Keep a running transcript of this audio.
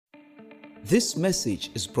This message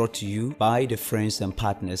is brought to you by the friends and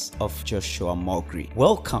partners of Joshua Mogri.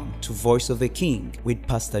 Welcome to Voice of the King with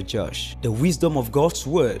Pastor Josh. The wisdom of God's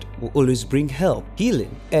word will always bring help,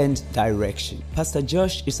 healing, and direction. Pastor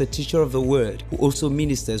Josh is a teacher of the word who also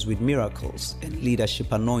ministers with miracles and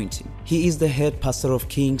leadership anointing. He is the head pastor of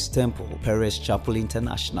King's Temple, Perez Chapel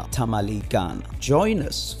International, Tamale, Ghana. Join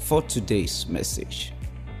us for today's message.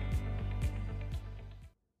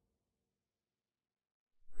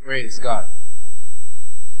 Praise God.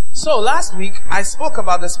 So last week I spoke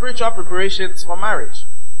about the spiritual preparations for marriage,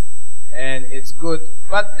 and it's good.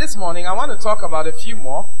 But this morning I want to talk about a few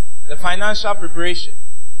more. The financial preparation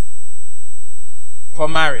for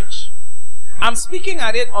marriage. I'm speaking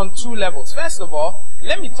at it on two levels. First of all,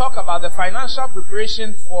 let me talk about the financial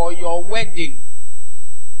preparation for your wedding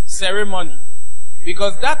ceremony,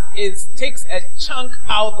 because that takes a chunk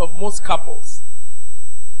out of most couples.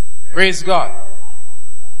 Praise God.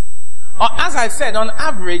 As I said, on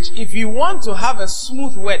average, if you want to have a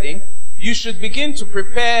smooth wedding, you should begin to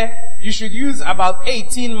prepare. You should use about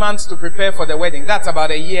 18 months to prepare for the wedding. That's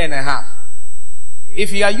about a year and a half.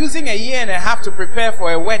 If you are using a year and a half to prepare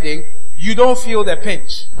for a wedding, you don't feel the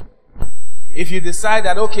pinch. If you decide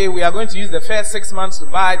that, okay, we are going to use the first 6 months to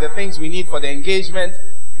buy the things we need for the engagement,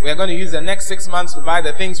 we are going to use the next 6 months to buy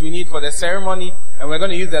the things we need for the ceremony, and we're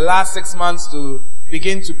going to use the last 6 months to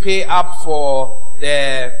begin to pay up for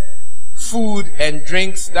the food and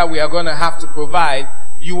drinks that we are going to have to provide,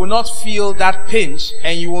 you will not feel that pinch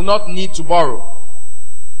and you will not need to borrow.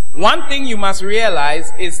 One thing you must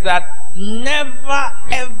realize is that never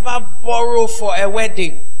ever borrow for a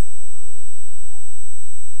wedding.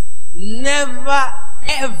 Never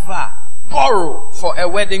ever borrow for a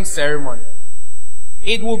wedding ceremony.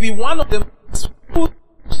 It will be one of the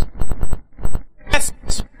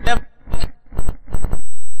best.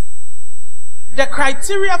 The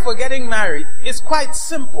criteria for getting married is quite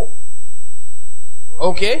simple.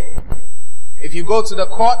 Okay? If you go to the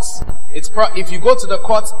courts, if you go to the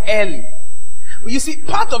courts early. You see,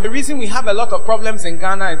 part of the reason we have a lot of problems in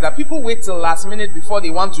Ghana is that people wait till last minute before they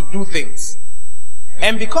want to do things.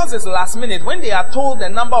 And because it's last minute, when they are told the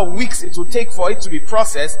number of weeks it will take for it to be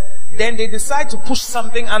processed, then they decide to push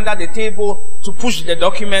something under the table to push the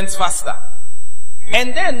documents faster.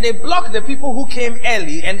 And then they block the people who came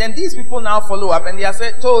early, and then these people now follow up, and they are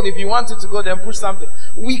told, if you wanted to go, then push something.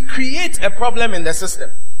 We create a problem in the system.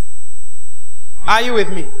 Are you with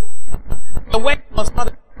me? The wedding was not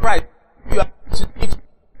a price. You have to need to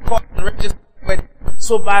call and register.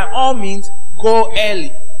 So by all means, go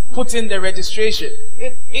early. Put in the registration.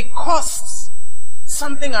 It costs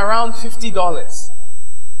something around $50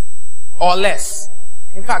 or less.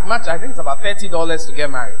 In fact, I think it's about $30 to get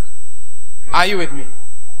married. Are you with me?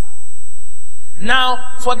 Now,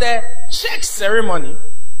 for the church ceremony,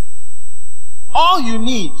 all you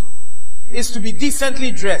need is to be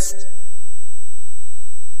decently dressed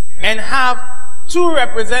and have 2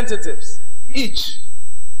 representatives each.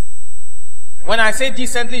 When I say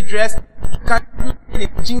decently dressed, you can be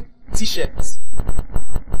in jeans, t-shirts.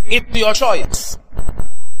 It's your choice.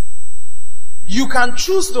 You can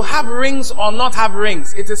choose to have rings or not have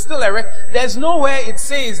rings. It is still a ring. There's nowhere it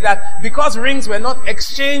says that because rings were not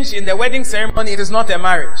exchanged in the wedding ceremony, it is not a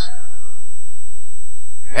marriage.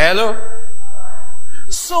 Hello?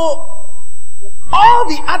 So, all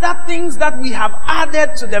the other things that we have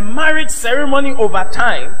added to the marriage ceremony over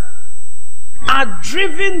time are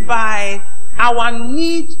driven by our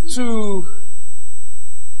need to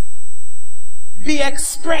be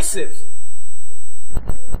expressive.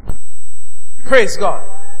 Praise God.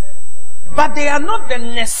 But they are not the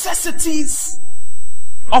necessities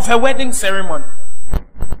of a wedding ceremony.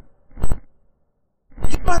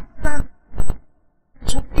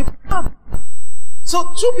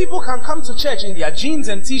 So 2 people can come to church in their jeans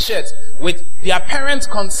and t-shirts with their parents'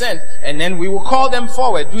 consent, and then we will call them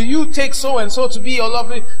forward. Do you take so and so to be your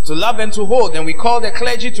lovely, to love and to hold? And we call the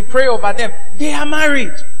clergy to pray over them. They are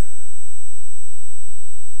married.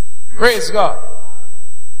 Praise God.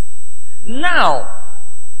 Now,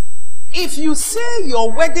 if you say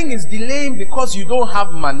your wedding is delaying because you don't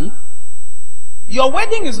have money, your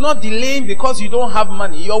wedding is not delaying because you don't have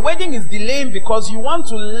money. Your wedding is delaying because you want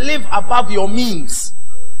to live above your means.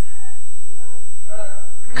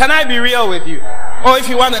 Can I be real with you? Or if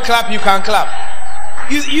you want to clap, you can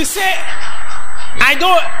clap. You say, I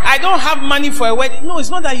don't have money for a wedding. No,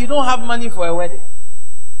 it's not that you don't have money for a wedding.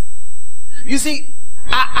 You see,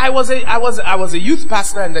 I was a youth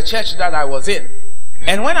pastor in the church that I was in.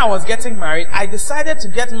 And when I was getting married, I decided to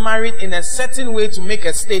get married in a certain way to make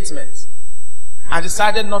a statement. I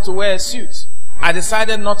decided not to wear a suit. I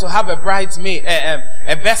decided not to have a bridesmaid,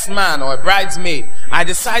 a best man or a bridesmaid. I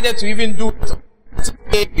decided to even do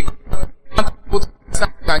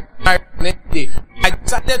I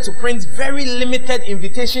decided to print very limited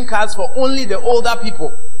invitation cards for only the older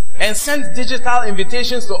people and send digital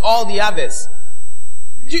invitations to all the others.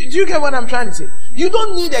 Do you get what I'm trying to say? You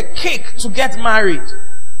don't need a cake to get married.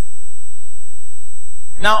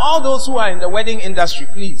 Now, all those who are in the wedding industry,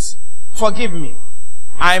 please forgive me.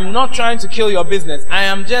 I'm not trying to kill your business. I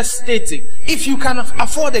am just stating, if you can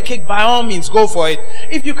afford a cake, by all means, go for it.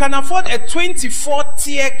 If you can afford a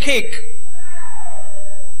 24-tier cake,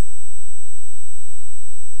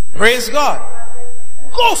 praise God,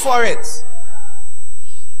 go for it.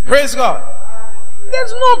 Praise God.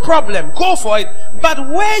 There's no problem. Go for it. But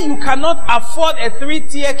where you cannot afford a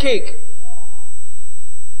 3-tier cake,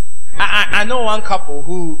 I know one couple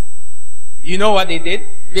who, you know what they did?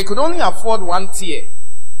 They could only afford 1 tier.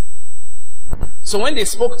 So when they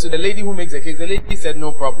spoke to the lady who makes the cake, the lady said,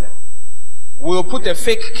 no problem. We'll put a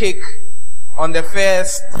fake cake on the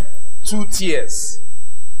first 2 tiers.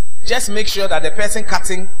 Just make sure that the person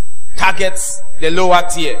cutting targets the lower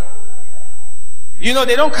tier. You know,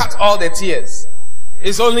 they don't cut all the tiers.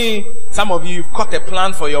 It's only some of you've cut a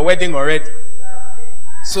plan for your wedding already.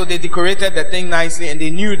 So they decorated the thing nicely and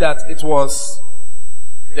they knew that it was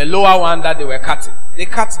the lower one that they were cutting. They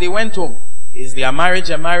cut, they went home. Is their marriage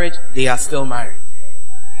a marriage? They are still married.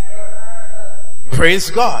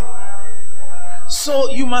 Praise God.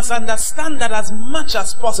 So you must understand that as much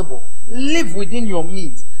as possible, live within your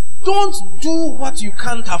means. Don't do what you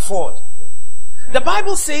can't afford. The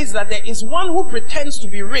Bible says that there is one who pretends to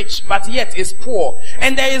be rich but yet is poor.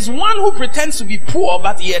 And there is one who pretends to be poor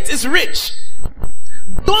but yet is rich.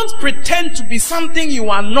 Don't pretend to be something you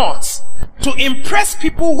are not to impress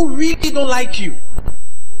people who really don't like you.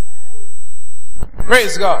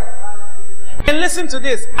 Praise God. And listen to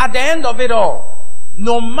this. At the end of it all,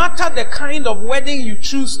 no matter the kind of wedding you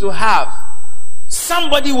choose to have,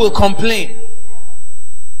 somebody will complain.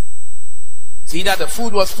 It's either the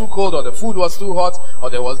food was too cold or the food was too hot or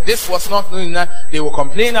this was not doing that. They will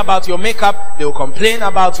complain about your makeup. They will complain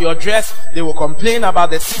about your dress. They will complain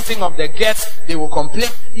about the seating of the guests. They will complain.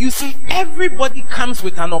 You see, everybody comes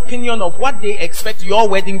with an opinion of what they expect your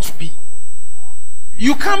wedding to be.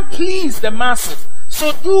 You can't please the masses.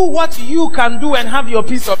 So do what you can do and have your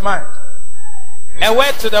peace of mind. A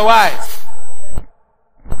word to the wise.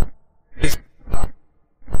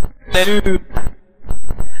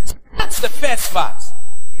 That's the first part.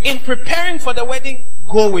 In preparing for the wedding,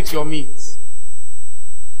 go with your means.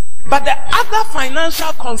 But the other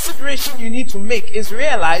financial consideration you need to make is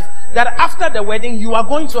realize that after the wedding, you are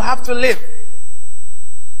going to have to live.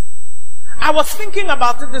 I was thinking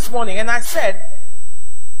about it this morning and I said,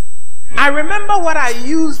 I remember what I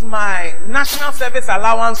used my national service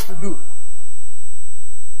allowance to do.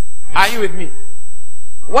 Are you with me?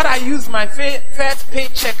 What I used my first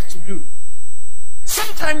paycheck to do.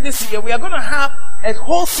 Sometime this year, we are going to have a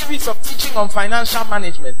whole series of teaching on financial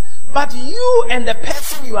management. But you and the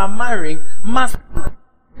person you are marrying must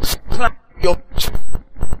plan your future.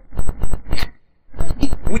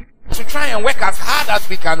 We should try and work as hard as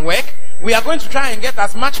we can work. We are going to try and get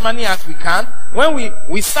as much money as we can. When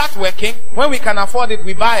we start working, when we can afford it,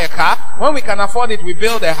 we buy a car. When we can afford it, we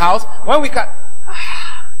build a house. When we can...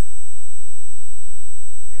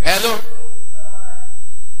 Hello?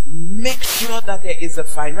 Make sure that there is a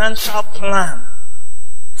financial plan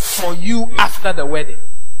for you after the wedding.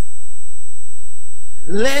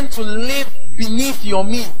 Learn to live beneath your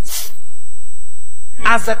means.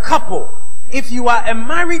 As a couple, if you are a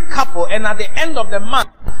married couple and at the end of the month,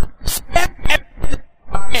 spend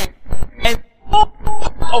everything and no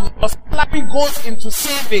part of your salary goes into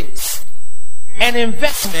savings and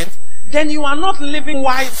investment, then you are not living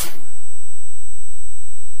wisely.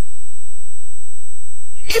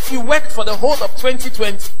 If you worked for the whole of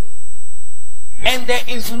 2020 and there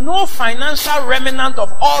is no financial remnant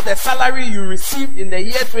of all the salary you received in the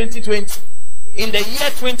year 2020, in the year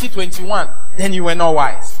 2021, then you were not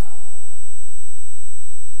wise.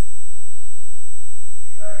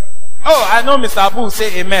 Oh, I know Mr. Abu will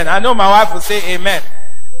say amen. I know my wife will say amen.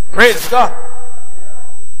 Praise God.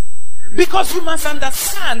 Because you must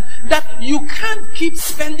understand that you can't keep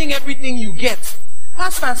spending everything you get.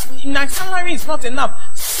 Pastor, my salary is not enough.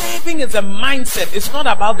 Saving is a mindset. It's not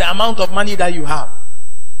about the amount of money that you have.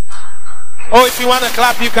 Oh, if you want to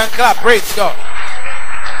clap, you can clap. Praise God.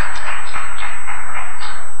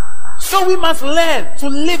 So we must learn to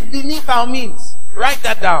live beneath our means. Write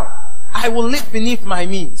that down. I will live beneath my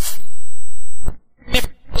means.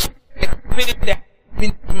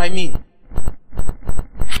 Beneath my means.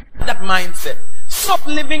 That mindset. Stop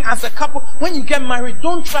living as a couple. When you get married,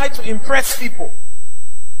 don't try to impress people.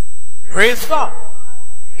 Praise God.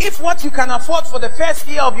 If what you can afford for the first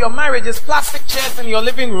year of your marriage is plastic chairs in your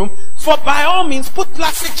living room, by all means, put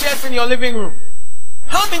plastic chairs in your living room.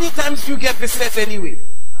 How many times do you get visitors anyway?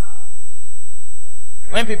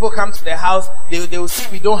 When people come to the house, they will see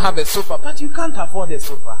we don't have a sofa, but you can't afford a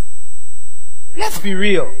sofa. Let's be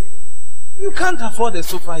real. You can't afford a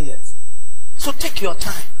sofa yet. So take your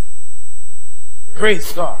time.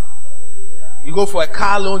 Praise God. You go for a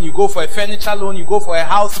car loan, you go for a furniture loan, you go for a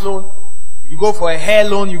house loan, you go for a hair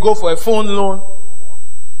loan, you go for a phone loan,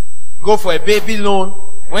 you go for a baby loan.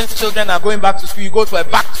 When children are going back to school, you go to a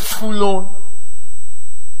back to school loan.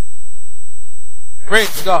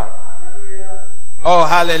 Praise God. Oh,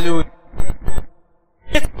 hallelujah.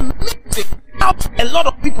 It's amazing how a lot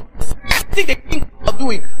of people think they think of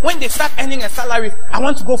doing when they start earning a salary. I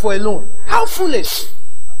want to go for a loan. How foolish.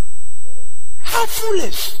 How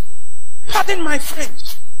foolish. Pardon my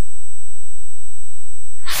French.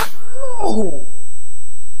 No.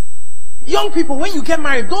 Young people, when you get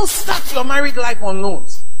married, don't start your married life on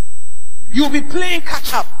loans. You'll be playing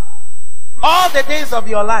catch up all the days of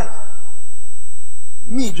your life.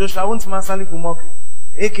 Me, Joshua, I want to Mansali Kumokri,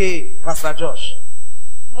 aka Pastor Josh.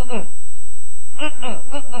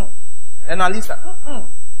 And Alisa,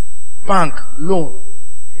 bank, loan,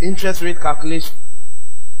 interest rate calculation.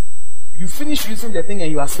 You finish using the thing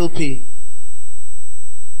and you are still paying.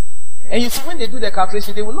 And you see, when they do the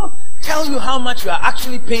calculation, they will not tell you how much you are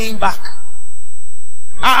actually paying back.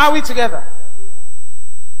 Are we together?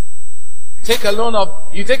 You take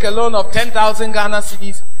a loan of 10,000 Ghana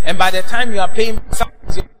cedis, and by the time you are paying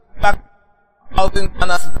back 1,000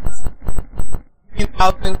 Ghana cedis,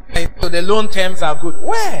 so the loan terms are good.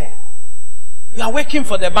 Where? You are working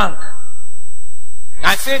for the bank.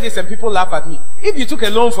 I say this and people laugh at me. If you took a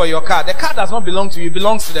loan for your car, the car does not belong to you, it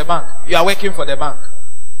belongs to the bank. You are working for the bank.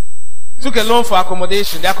 Took a loan for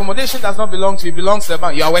accommodation. The accommodation does not belong to you, it belongs to the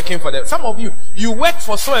bank. You are working for them. Some of you, you work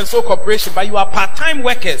for so and so corporation, but you are part-time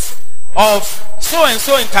workers of so and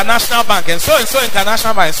so international bank and so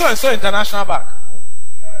international bank and so international bank.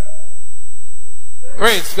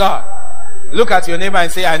 Praise God. Look at your neighbor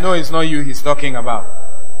and say, I know it's not you he's talking about.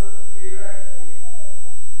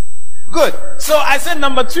 Good. So I said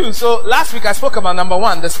number 2. So last week I spoke about number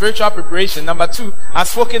 1, the spiritual preparation. Number 2, I've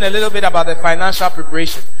spoken a little bit about the financial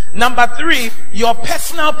preparation. Number 3, your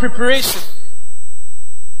personal preparation.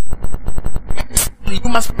 You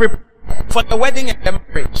must prepare for the wedding and the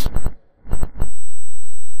marriage.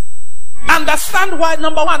 Understand why,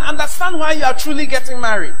 number 1, understand why you are truly getting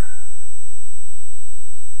married.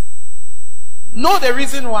 Know the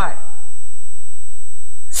reason why.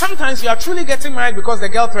 Sometimes you are truly getting married because the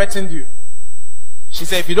girl threatened you. She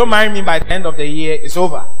said, if you don't marry me by the end of the year, it's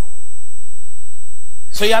over.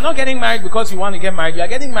 So you are not getting married because you want to get married. You are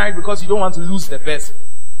getting married because you don't want to lose the person.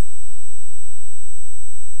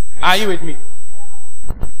 Are you with me?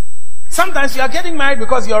 Sometimes you are getting married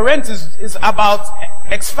because your rent is about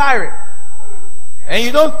expiring. And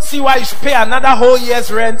you don't see why you should pay another whole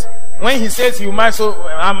year's rent when he says you marry. So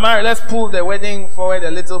I'm married. Let's pull the wedding forward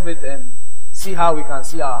a little bit and see how we can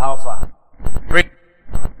see how far. Good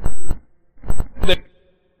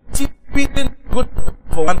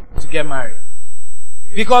for one to get married.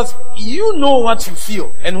 Because you know what you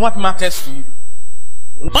feel and what matters to you.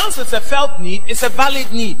 Once it's a felt need, it's a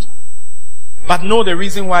valid need. But know the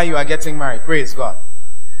reason why you are getting married. Praise God.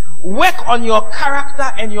 Work on your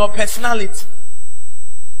character and your personality.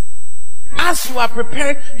 As you are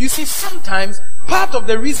preparing, you see, sometimes part of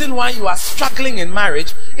the reason why you are struggling in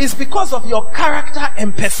marriage is because of your character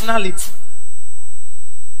and personality.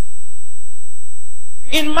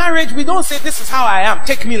 In marriage, we don't say, this is how I am,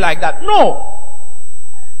 take me like that. No.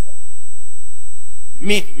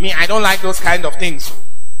 Me, I don't like those kind of things.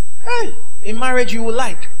 Hey, in marriage you will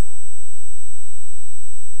like.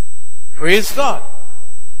 Praise God.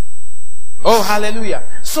 Oh, hallelujah.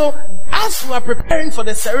 So, as you are preparing for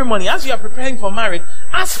the ceremony, as you are preparing for marriage,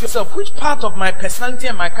 ask yourself, which part of my personality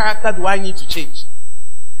and my character do I need to change?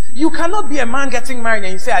 You cannot be a man getting married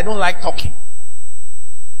and you say, I don't like talking.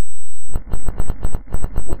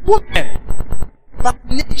 Women, by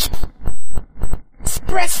nature,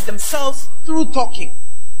 express themselves through talking.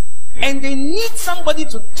 And they need somebody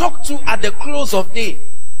to talk to at the close of day.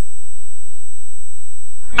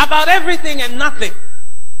 About everything and nothing.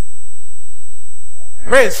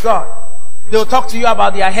 Praise God. They will talk to you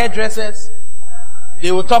about their hairdressers.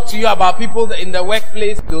 They will talk to you about people in the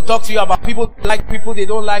workplace. They will talk to you about people like people they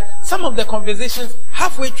don't like. Some of the conversations,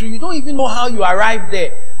 halfway through, you don't even know how you arrived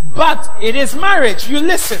there. But it is marriage. You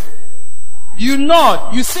listen. You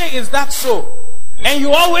nod. You say, is that so? And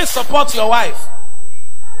you always support your wife.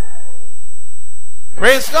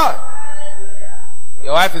 Praise God.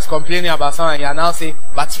 Your wife is complaining about something and you are now saying,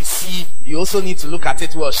 but you see, you also need to look at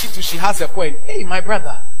it well. She too, she has a point. Hey, my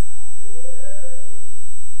brother.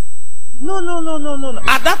 No.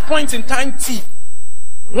 At that point in time,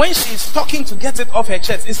 when she's talking to get it off her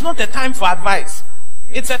chest, it's not a time for advice.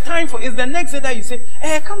 It's the next day that you say,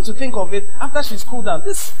 hey, come to think of it, after she's cooled down,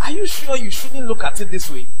 are you sure you shouldn't look at it this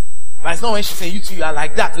way? But it's not when she's saying, you two, you are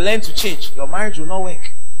like that, learn to change. Your marriage will not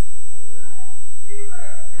work.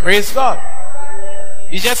 Praise God.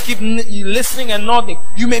 You just keep listening and nodding.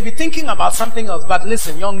 You may be thinking about something else, but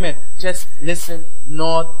listen, young men, just listen,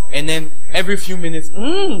 nod, and then every few minutes,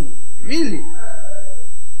 really?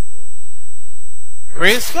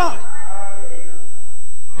 Praise God.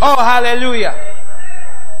 Oh, hallelujah.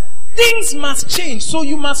 Things must change, so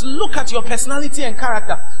you must look at your personality and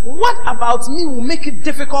character. What about me will make it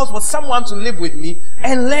difficult for someone to live with me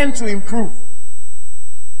and learn to improve?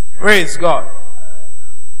 Praise God.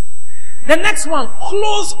 The next one,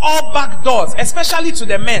 close all back doors, especially to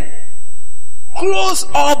the men. Close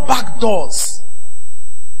all back doors.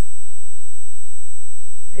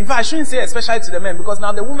 In fact, I shouldn't say especially to the men, because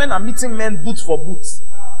now the women are meeting men boot for boot.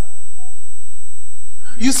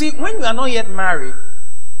 You see, when you are not yet married,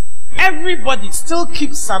 everybody still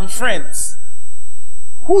keeps some friends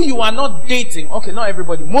who you are not dating. Okay, not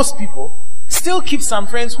everybody, most people still keep some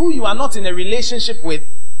friends who you are not in a relationship with,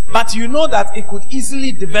 but you know that it could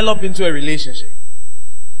easily develop into a relationship.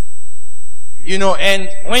 You know, and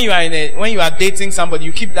when you are dating somebody,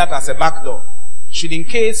 you keep that as a back door. Should in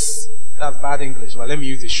case, that's bad English, but let me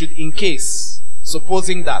use it. Should in case,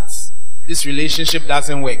 supposing that this relationship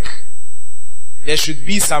doesn't work, there should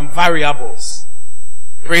be some variables.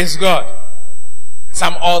 Praise God.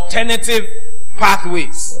 Some alternative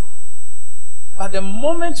pathways. But the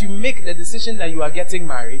moment you make the decision that you are getting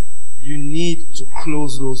married, you need to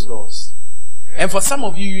close those doors. And for some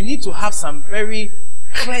of you, you need to have some very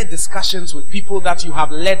clear discussions with people that you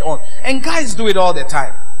have led on. And guys do it all the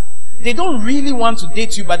time. They don't really want to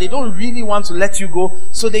date you, but they don't really want to let you go.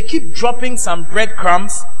 So they keep dropping some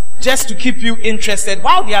breadcrumbs just to keep you interested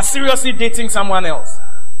while they are seriously dating someone else.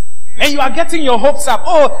 And you are getting your hopes up.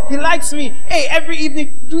 Oh, he likes me. Hey, every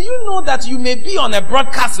evening. Do you know that you may be on a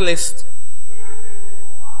broadcast list?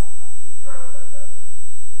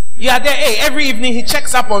 You are there. Hey, every evening he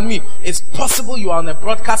checks up on me. It's possible you are on a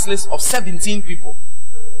broadcast list of 17 people.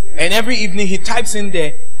 And every evening he types in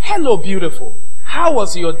there, hello beautiful. How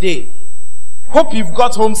was your day? Hope you've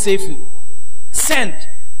got home safely. Send.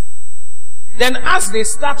 Then as they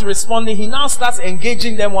start responding, he now starts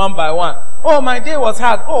engaging them one by one. Oh, my day was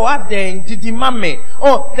hard. Oh, then did the mommy.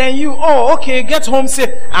 Oh, then you. Oh, okay, get home safe.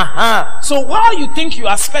 So while you think you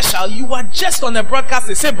are special, you are just on a broadcast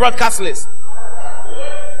list. Say broadcast list.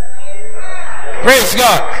 Praise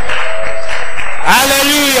God.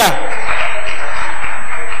 Hallelujah.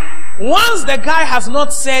 Once the guy has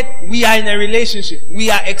not said, we are in a relationship, we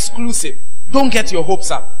are exclusive, don't get your hopes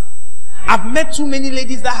up. I've met too many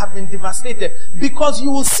ladies that have been devastated because you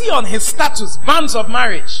will see on his status bands of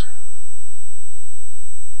marriage.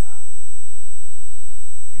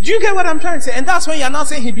 Do you get what I'm trying to say? And that's when you're now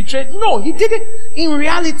saying he betrayed. No, he didn't. In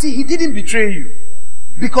reality, he didn't betray you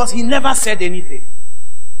because he never said anything.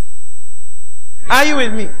 Are you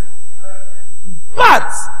with me?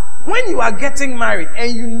 But when you are getting married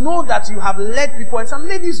and you know that you have led people, and some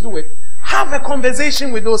ladies do it, have a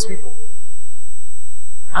conversation with those people.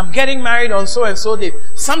 I'm getting married on so and so day.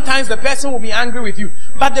 Sometimes the person will be angry with you.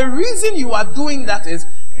 But the reason you are doing that is,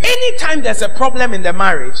 anytime there's a problem in the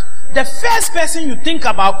marriage, the first person you think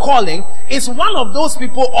about calling is one of those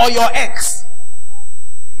people or your ex.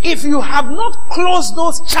 If you have not closed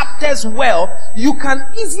those chapters well, you can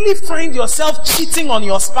easily find yourself cheating on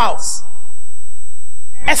your spouse.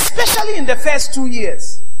 Especially in the first 2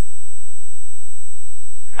 years.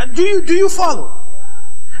 Do you follow?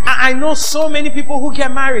 I know so many people who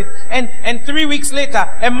get married and 3 weeks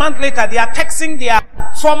later, a month later, they are texting their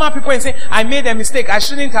former people and saying, I made a mistake. I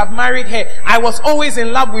shouldn't have married her. I was always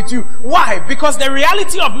in love with you. Why? Because the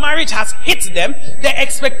reality of marriage has hit them. The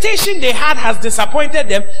expectation they had has disappointed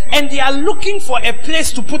them. And they are looking for a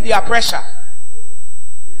place to put their pressure.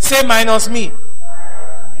 Say minus me.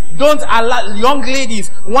 Don't allow young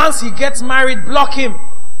ladies, once he gets married, block him.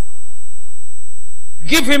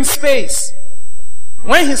 Give him space.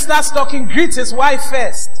 When he starts talking, greet his wife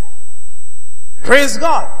first. Praise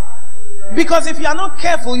God. Because if you are not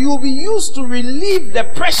careful, you will be used to relieve the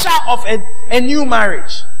pressure of a new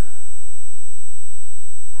marriage.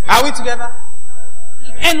 Are we together?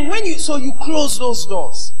 And when you close those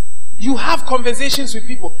doors. You have conversations with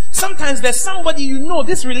people. Sometimes there's somebody you know,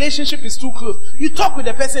 this relationship is too close. You talk with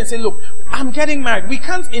the person and say, look, I'm getting married. We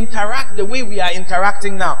can't interact the way we are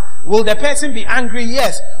interacting now. Will the person be angry?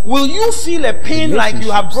 Yes. Will you feel a pain like you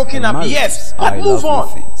have broken up? Yes. But move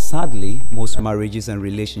on. Sadly, most marriages and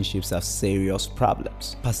relationships have serious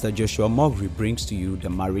problems. Pastor Joshua Mogri brings to you the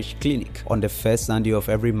Marriage Clinic on the first Sunday of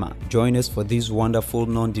every month. Join us for these wonderful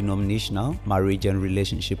non-denominational marriage and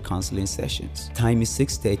relationship counseling sessions. Time is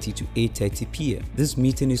 6:30 to 8:30 p.m. This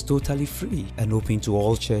meeting is totally free and open to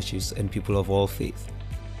all churches and people of all faith.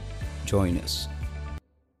 Join us.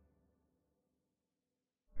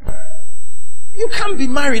 You can't be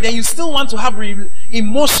married and you still want to have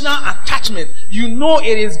emotional attachment. You know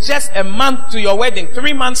it is just a month to your wedding,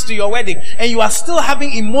 3 months to your wedding, and you are still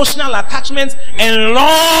having emotional attachments and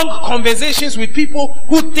long conversations with people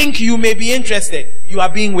who think you may be interested. You are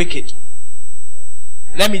being wicked.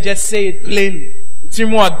 Let me just say it plainly.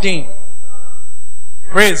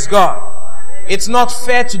 Praise God. It's not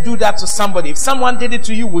fair to do that to somebody. If someone did it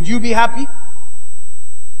to you, would you be happy?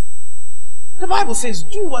 The Bible says,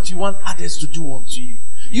 do what you want others to do unto you.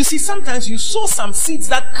 You see, sometimes you sow some seeds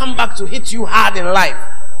that come back to hit you hard in life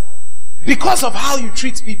because of how you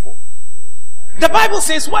treat people. The Bible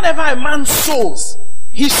says, whatever a man sows,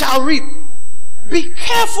 he shall reap. Be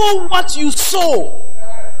careful what you sow.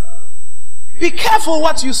 Be careful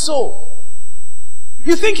what you sow.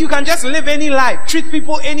 You think you can just live any life, treat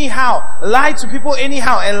people anyhow, lie to people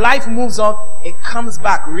anyhow, and life moves on. It comes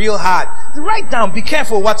back real hard. Write down, be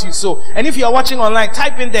careful what you sow. And if you are watching online,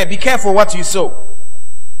 type in there, be careful what you sow.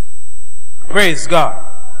 Praise God.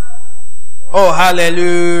 Oh,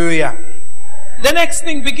 hallelujah. The next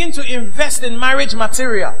thing, begin to invest in marriage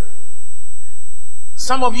material.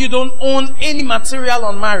 Some of you don't own any material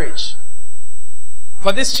on marriage.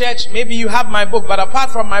 For this church, maybe you have my book, but apart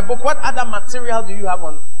from my book, what other material do you have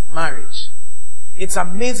on marriage? It's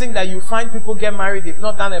amazing that you find people get married, they've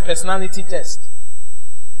not done a personality test.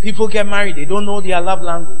 People get married, they don't know their love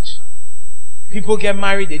language. People get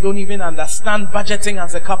married, they don't even understand budgeting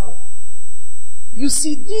as a couple. You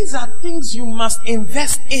see, these are things you must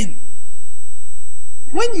invest in.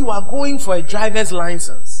 When you are going for a driver's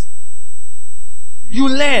license, you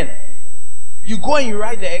learn. You go and you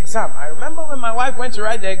write the exam. I remember when my wife went to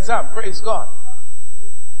write the exam. Praise God.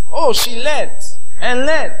 Oh, she learned and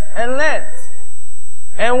learned and learned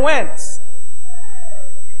and went.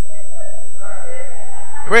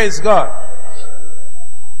 Praise God.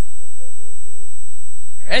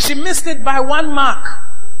 And she missed it by 1 mark.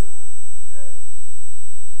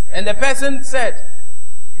 And the person said,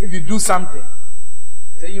 if you do something,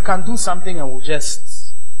 say you can do something and we'll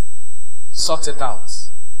just sort it out.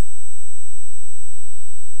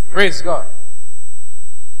 Praise God.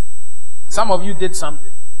 Some of you did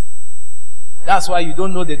something. That's why you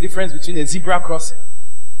don't know the difference between a zebra crossing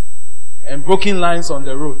and broken lines on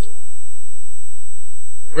the road.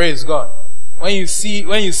 Praise God. When you see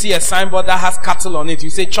a signboard that has cattle on it, you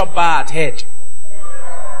say chop bar at head.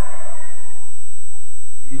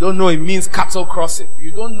 You don't know it means cattle crossing.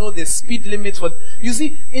 You don't know the speed limit for... You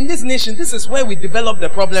see, in this nation, this is where we develop the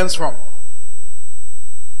problems from.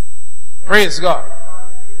 Praise God.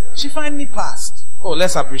 She finally passed. Oh,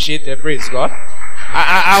 let's appreciate her. Praise God.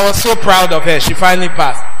 I was so proud of her. She finally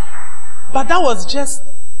passed. But that was just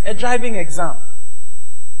a driving exam.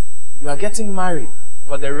 You are getting married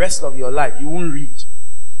for the rest of your life. You won't read.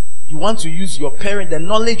 You want to use your parent, the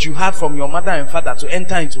knowledge you had from your mother and father to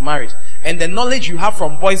enter into marriage. And the knowledge you have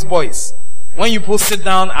from boys. When you both sit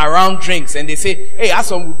down around drinks and they say, hey,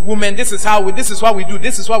 as a woman, this is what we do,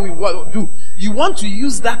 this is what we do. You want to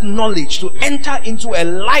use that knowledge to enter into a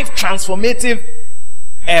life transformative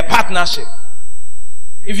partnership.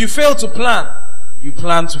 If you fail to plan, you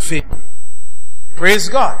plan to fail. Praise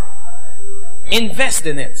God. Invest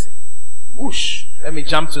in it. Whoosh. Let me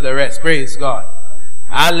jump to the rest. Praise God.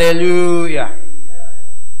 Hallelujah.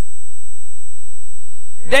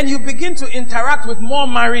 Then you begin to interact with more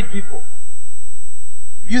married people.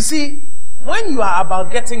 You see, when you are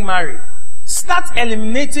about getting married, start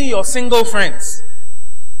eliminating your single friends.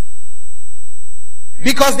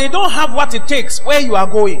 Because they don't have what it takes where you are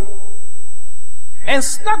going. And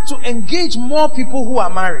start to engage more people who are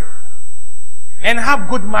married. And have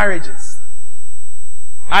good marriages.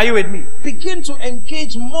 Are you with me? Begin to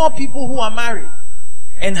engage more people who are married.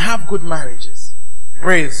 And have good marriages.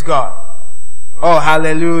 Praise God. Oh,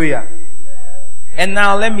 hallelujah. And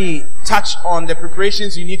now let me touch on the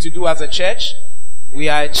preparations you need to do as a church. We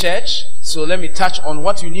are a church, so let me touch on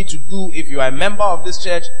what you need to do if you are a member of this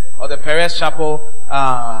church or the Perez Chapel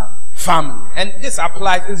family. And this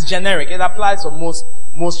applies, it's generic. It applies for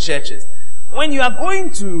most churches. when you are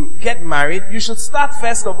going to get married, you should start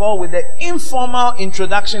first of all with the informal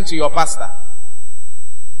introduction to your pastor.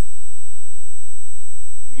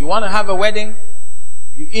 You want to have a wedding,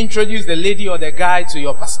 you introduce the lady or the guy to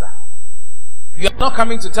your pastor. You are not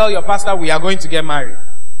coming to tell your pastor we are going to get married.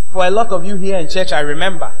 For a lot of you here in church, I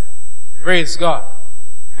remember. Praise God.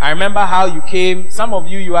 I remember how you came. Some of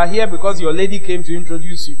you, you are here because your lady came to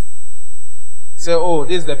introduce you. Say, oh,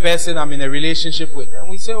 this is the person I'm in a relationship with. And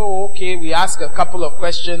we say, oh, okay. We ask a couple of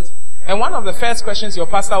questions. And one of the first questions your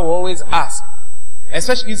pastor will always ask,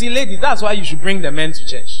 especially, you see, ladies, that's why you should bring the men to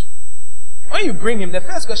church. When you bring him, the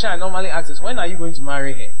first question I normally ask is, when are you going to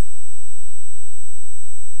marry her?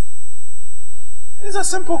 It's a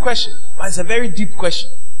simple question, but it's a very deep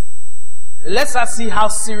question. Let's us see how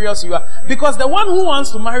serious you are. Because the one who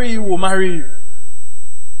wants to marry you will marry you.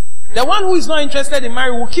 The one who is not interested in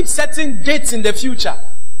marriage will keep setting dates in the future.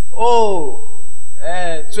 Oh,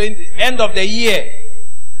 end of the year,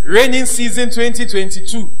 raining season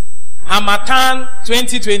 2022, Harmattan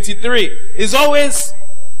 2023. Is always,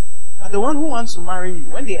 but the one who wants to marry you,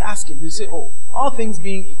 when they ask him, you say, oh, all things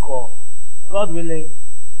being equal, God willing,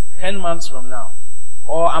 10 months from now,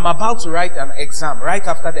 or I'm about to write an exam. Right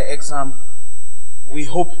after the exam, we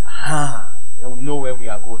hope, then we know where we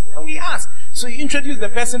are going. And we ask. So you introduce the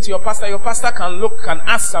person to your pastor. Your pastor can look, can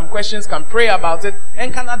ask some questions, can pray about it,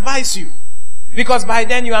 and can advise you. Because by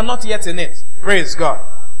then you are not yet in it. Praise God.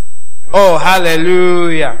 Oh,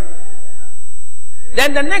 hallelujah.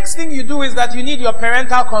 Then the next thing you do is that you need your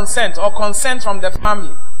parental consent or consent from the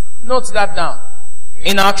family. Note that down.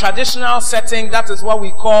 In our traditional setting, that is what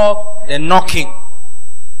we call the knocking.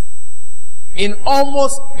 In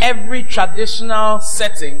almost every traditional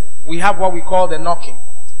setting, we have what we call the knocking.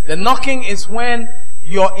 The knocking is when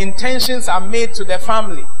your intentions are made to the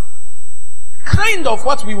family. Kind of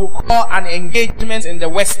what we would call an engagement in the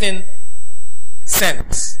Western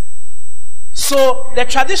sense. So, the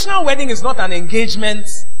traditional wedding is not an engagement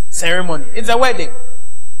ceremony. It's a wedding.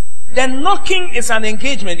 The knocking is an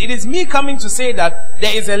engagement. It is me coming to say that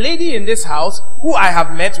there is a lady in this house who I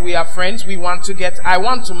have met. We are friends. I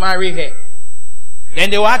want to marry her. Then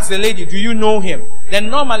they will ask the lady, do you know him? Then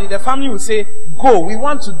normally the family will say, go, we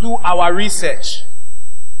want to do our research.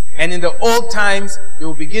 And in the old times, they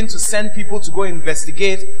will begin to send people to go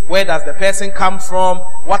investigate. Where does the person come from?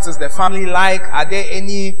 What is the family like? Are there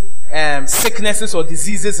any sicknesses or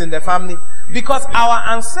diseases in the family? Because our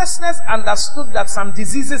ancestors understood that some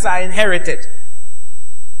diseases are inherited.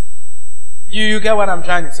 You get what I'm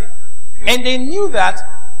trying to say? And they knew that,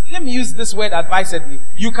 let me use this word advisedly,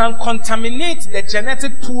 you can contaminate the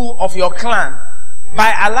genetic pool of your clan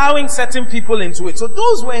by allowing certain people into it. So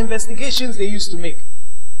those were investigations they used to make.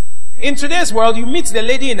 In today's world, you meet the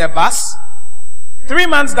lady in a bus. 3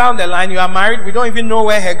 months down the line, you are married. We don't even know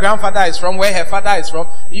where her grandfather is from, where her father is from.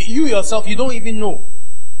 You yourself, you don't even know.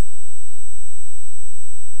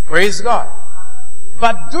 Praise God.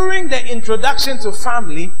 But during the introduction to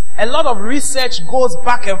family, a lot of research goes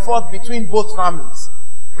back and forth between both families.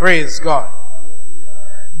 Praise God.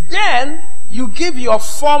 Then, you give your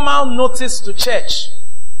formal notice to church.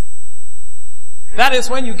 That is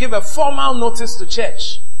when you give a formal notice to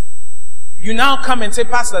church. You now come and say,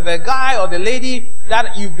 Pastor, the guy or the lady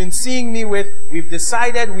that you've been seeing me with, we've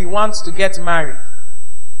decided we want to get married.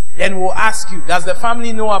 Then we'll ask you, does the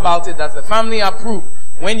family know about it? Does the family approve?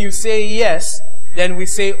 When you say yes, then we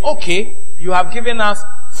say, okay, you have given us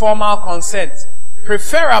formal consent.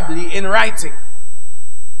 Preferably in writing.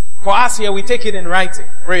 For us here, we take it in writing.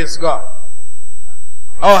 Praise God.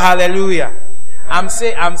 Oh, hallelujah. I'm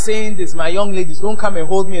saying this, my young ladies, don't come and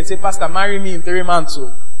hold me and say, Pastor, marry me in 3 months.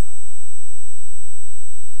 So.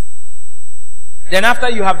 Then after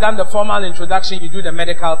you have done the formal introduction, you do the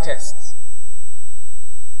medical tests.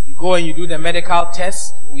 You go and you do the medical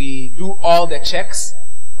test. We do all the checks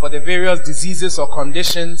for the various diseases or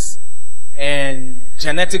conditions and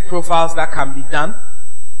genetic profiles that can be done.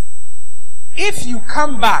 If you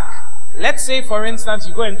come back, let's say for instance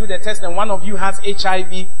you go and do the test and one of you has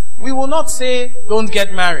HIV, we will not say don't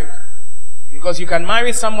get married. Because you can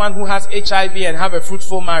marry someone who has HIV and have a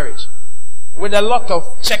fruitful marriage with a lot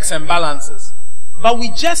of checks and balances. But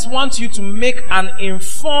we just want you to make an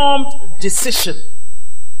informed decision.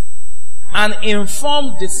 An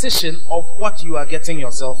informed decision of what you are getting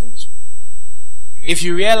yourself into. If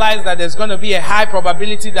you realize that there's going to be a high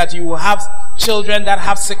probability that you will have children that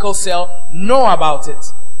have sickle cell, know about it.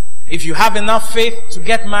 If you have enough faith to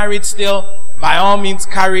get married still, by all means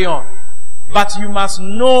carry on. But you must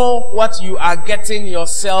know what you are getting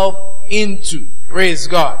yourself into. Praise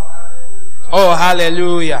God. Oh,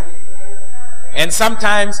 hallelujah. And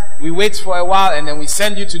sometimes we wait for a while and then we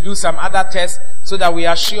send you to do some other tests so that we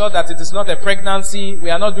are sure that it is not a pregnancy. We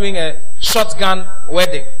are not doing a shotgun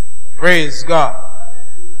wedding. Praise God.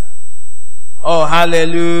 Oh,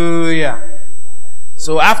 hallelujah.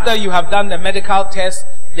 So after you have done the medical test,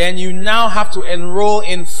 then you now have to enroll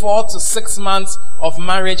in 4 to 6 months of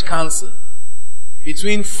marriage counseling.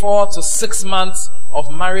 Between 4 to 6 months of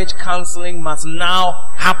marriage counseling must now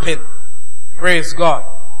happen. Praise God.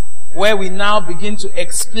 Where we now begin to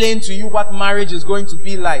explain to you what marriage is going to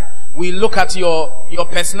be like. We look at your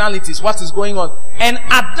personalities, what is going on. And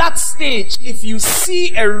at that stage, if you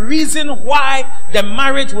see a reason why the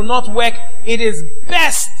marriage will not work, it is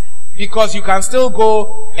best because you can still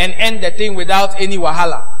go and end the thing without any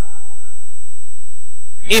wahala.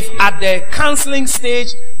 If at the counseling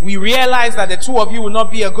stage, we realize that the two of you will not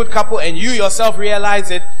be a good couple and you yourself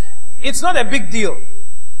realize it, it's not a big deal.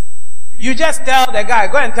 You just tell the guy,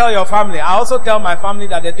 go and tell your family. I also tell my family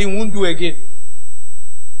that the thing won't do again.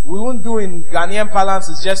 We won't do in Ghanaian parlance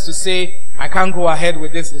is just to say, I can't go ahead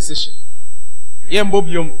with this decision.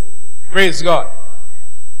 Praise God.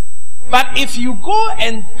 But if you go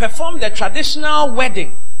and perform the traditional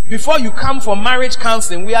wedding before you come for marriage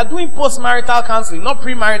counseling, we are doing post-marital counseling, not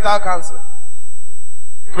premarital counseling.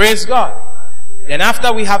 Praise God. Then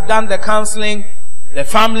after we have done the counseling, the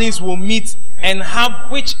families will meet and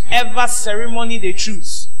have whichever ceremony they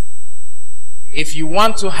choose. If you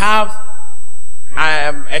want to have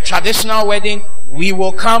a traditional wedding, we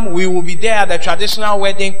will come, we will be there at the traditional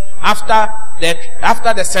wedding. After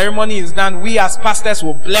the ceremony is done, we as pastors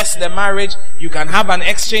will bless the marriage. You can have an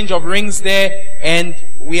exchange of rings there, and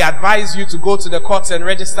we advise you to go to the courts and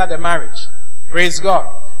register the marriage. Praise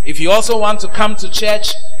God. If you also want to come to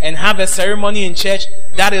church and have a ceremony in church,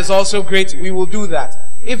 that is also great. We will do that.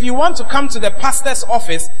 If you want to come to the pastor's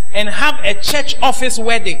office and have a church office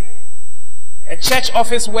wedding, a church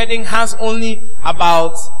office wedding has only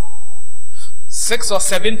about 6 or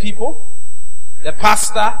 7 people. The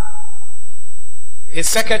pastor, his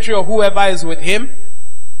secretary or whoever is with him,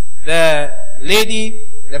 the lady,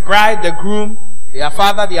 the bride, the groom, their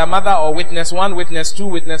father, their mother, or witness 1, witness 2,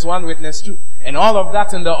 witness 1, witness 2. And all of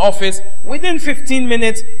that in the office. Within 15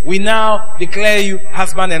 minutes, we now declare you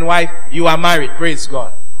husband and wife. You are married. Praise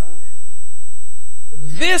God.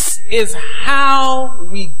 This is how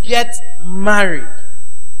we get married.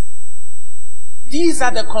 These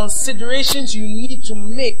are the considerations you need to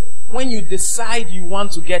make when you decide you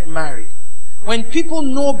want to get married. When people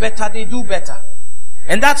know better, they do better.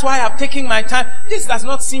 And that's why I'm taking my time. This does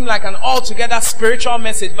not seem like an altogether spiritual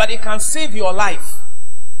message, but it can save your life.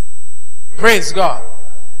 Praise God.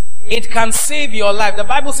 It can save your life. The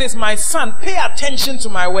Bible says, my son, pay attention to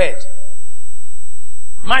my word.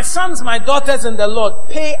 My sons, my daughters in the Lord,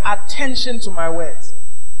 pay attention to my words.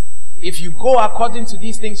 If you go according to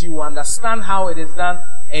these things, you will understand how it is done,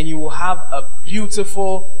 and you will have a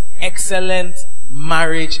beautiful, excellent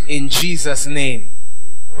marriage in Jesus' name.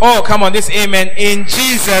 Oh, come on, this amen. In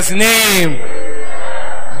Jesus' name.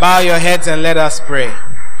 Bow your heads and let us pray.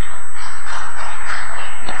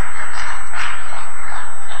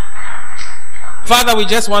 Father, we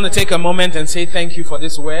just want to take a moment and say thank you for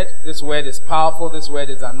this word. This word is powerful. This word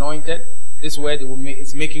is anointed. This word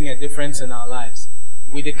is making a difference in our lives.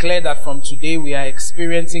 We declare that from today we are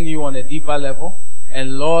experiencing you on a deeper level.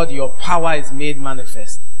 And Lord, your power is made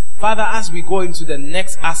manifest. Father, as we go into the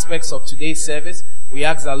next aspects of today's service, we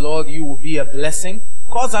ask that, Lord, you will be a blessing.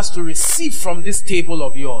 Cause us to receive from this table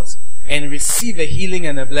of yours and receive a healing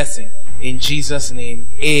and a blessing. In Jesus' name,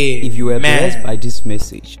 amen. If you were blessed by this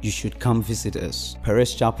message, you should come visit us.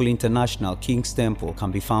 Perez Chapel International, King's Temple,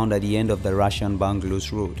 can be found at the end of the Russian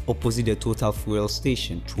Bungalows Road, opposite the Total Fuel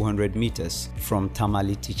Station, 200 meters from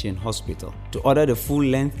Tamale Teaching Hospital. To order the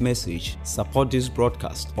full-length message, support this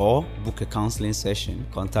broadcast, or book a counseling session,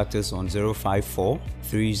 contact us on 054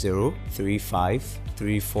 3035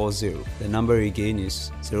 340. The number again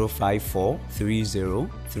is 054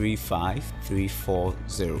 3035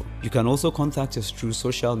 340. You can also contact us through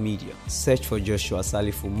social media. Search for Joshua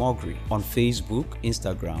Salifu Mogri on Facebook,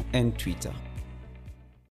 Instagram, and Twitter.